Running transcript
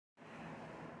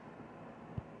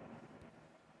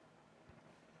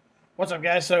What's up,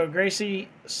 guys? So, Gracie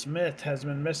Smith has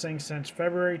been missing since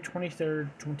February 23rd,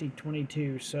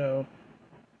 2022. So,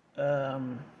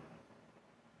 um,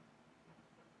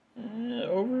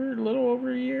 over a little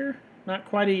over a year. Not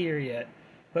quite a year yet,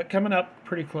 but coming up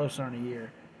pretty close on a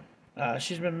year.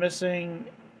 She's been missing.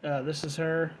 This is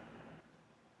her.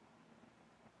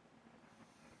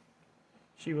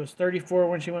 She was 34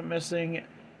 when she went missing.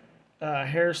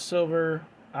 Hair silver,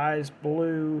 eyes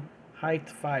blue, height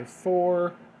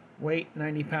 5'4", weight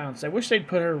 90 pounds. I wish they'd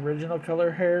put her original color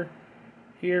hair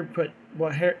here. Put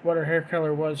what her hair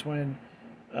color was when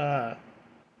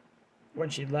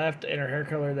she left, and her hair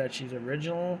color that she's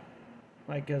original.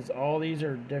 Like, cause all these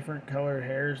are different colored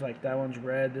hairs. Like that one's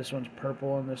red, this one's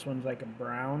purple, and this one's like a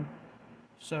brown.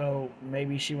 So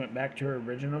maybe she went back to her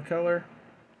original color.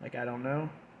 Like, I don't know.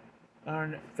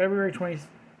 On February 23rd,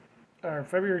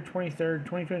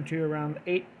 2022, around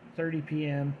 8:30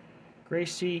 p.m.,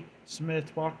 Gracie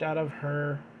Smith walked out of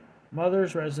her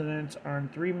mother's residence on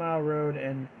 3 Mile Road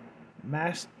in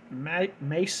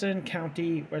Mason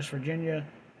County, West Virginia,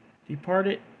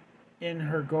 departed in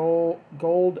her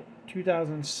gold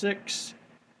 2006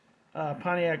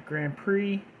 Pontiac Grand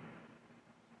Prix,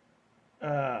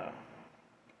 and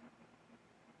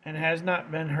has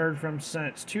not been heard from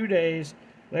since. 2 days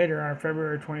later, on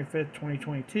February 25th,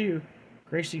 2022,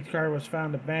 Gracie's car was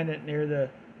found abandoned near the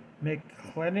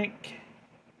McClintic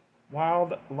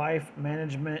Wildlife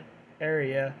Management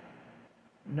Area,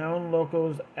 known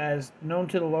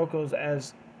to the locals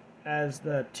as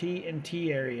the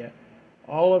T&T area.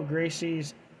 All of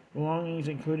Gracie's belongings,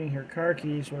 including her car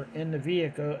keys, were in the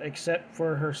vehicle except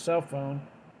for her cell phone.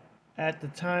 At the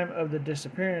time of the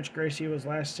disappearance, Gracie was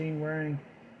last seen wearing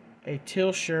a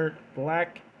teal shirt,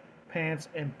 black pants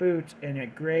and boots, and a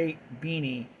gray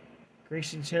beanie.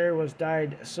 Gracie's hair was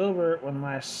dyed silver when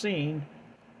last seen,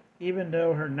 even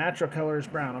though her natural color is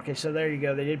brown. Okay, so there you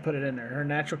go. They did put it in there. Her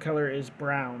natural color is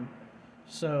brown.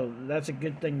 So that's a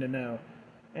good thing to know.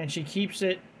 And she keeps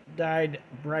it dyed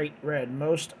bright red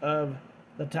most of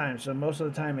the time. So most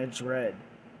of the time it's red.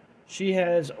 She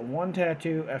has one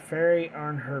tattoo, a fairy,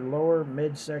 on her lower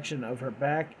midsection of her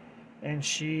back, and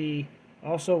she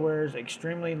also wears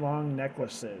extremely long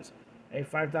necklaces. A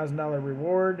 $5,000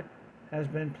 reward has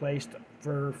been placed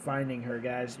for finding her,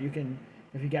 guys. You can,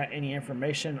 if you got any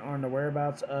information on the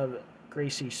whereabouts of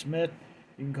Gracie Smith,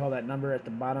 you can call that number at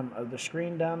the bottom of the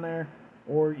screen down there,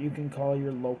 or you can call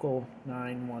your local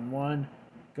 911.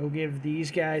 Go give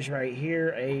these guys right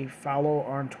here a follow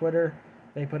on Twitter.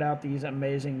 They put out these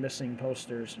amazing missing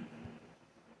posters.